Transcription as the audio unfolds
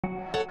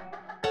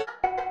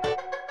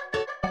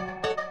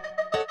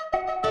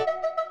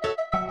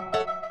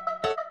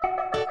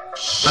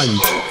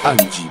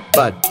Angie,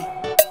 body.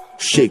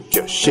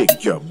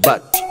 Shake your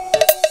body.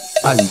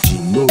 Angie,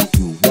 know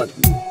you want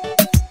me.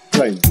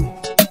 Try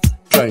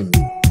me.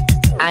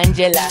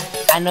 Angela,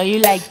 I know you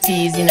like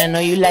teasing, I know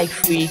you like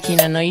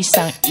freaking, I know you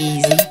sound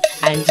easy.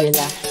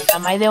 Angela,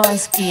 am I the one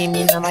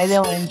scheming, am I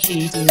the one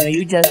cheating, or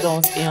you just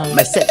don't stay on?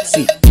 My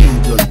sexy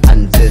angel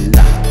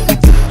Angela,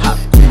 with you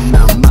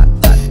hakuna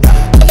matata.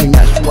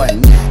 Kinashwa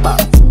nipa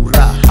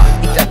furaha,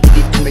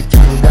 itakidi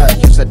tumechanga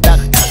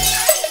yusadaka.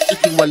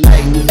 Ikiwa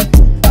line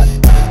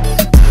nikupata,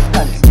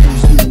 can't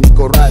lose me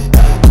niko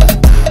rada.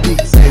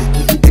 Big size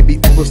kiki baby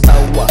uko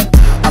sawa,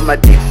 I'm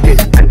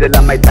addicted,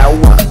 Angela my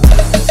dawa.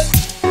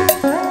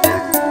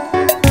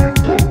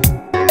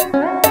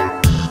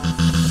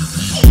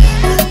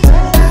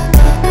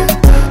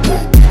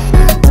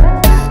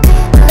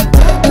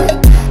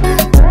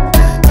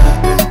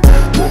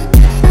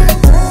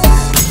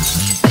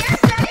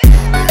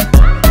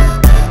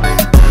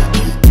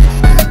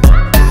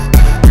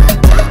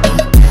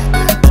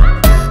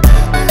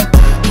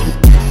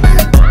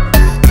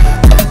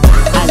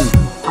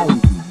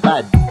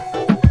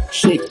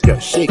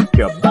 Shake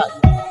your body.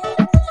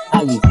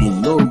 Angie,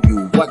 know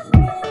you want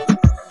me.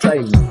 Try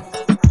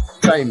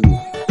me.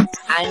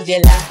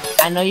 Angela,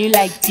 I know you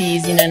like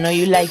teasing, I know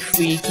you like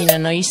freaking, I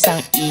know you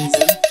sound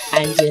easy.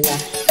 Angela,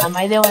 am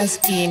I the one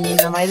scheming,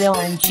 am I the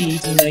one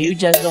cheating, or you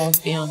just don't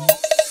stay on?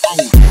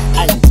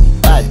 Angie,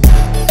 body.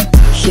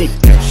 Shake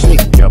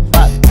your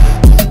body.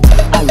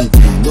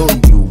 Angie, know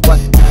you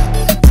want me.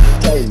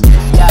 Try me.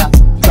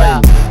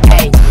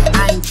 Hey,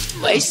 Angie,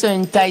 why you so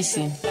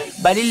enticing?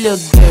 Body look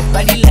good,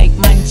 body like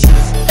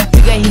munchies.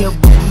 Figure here,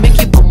 boom.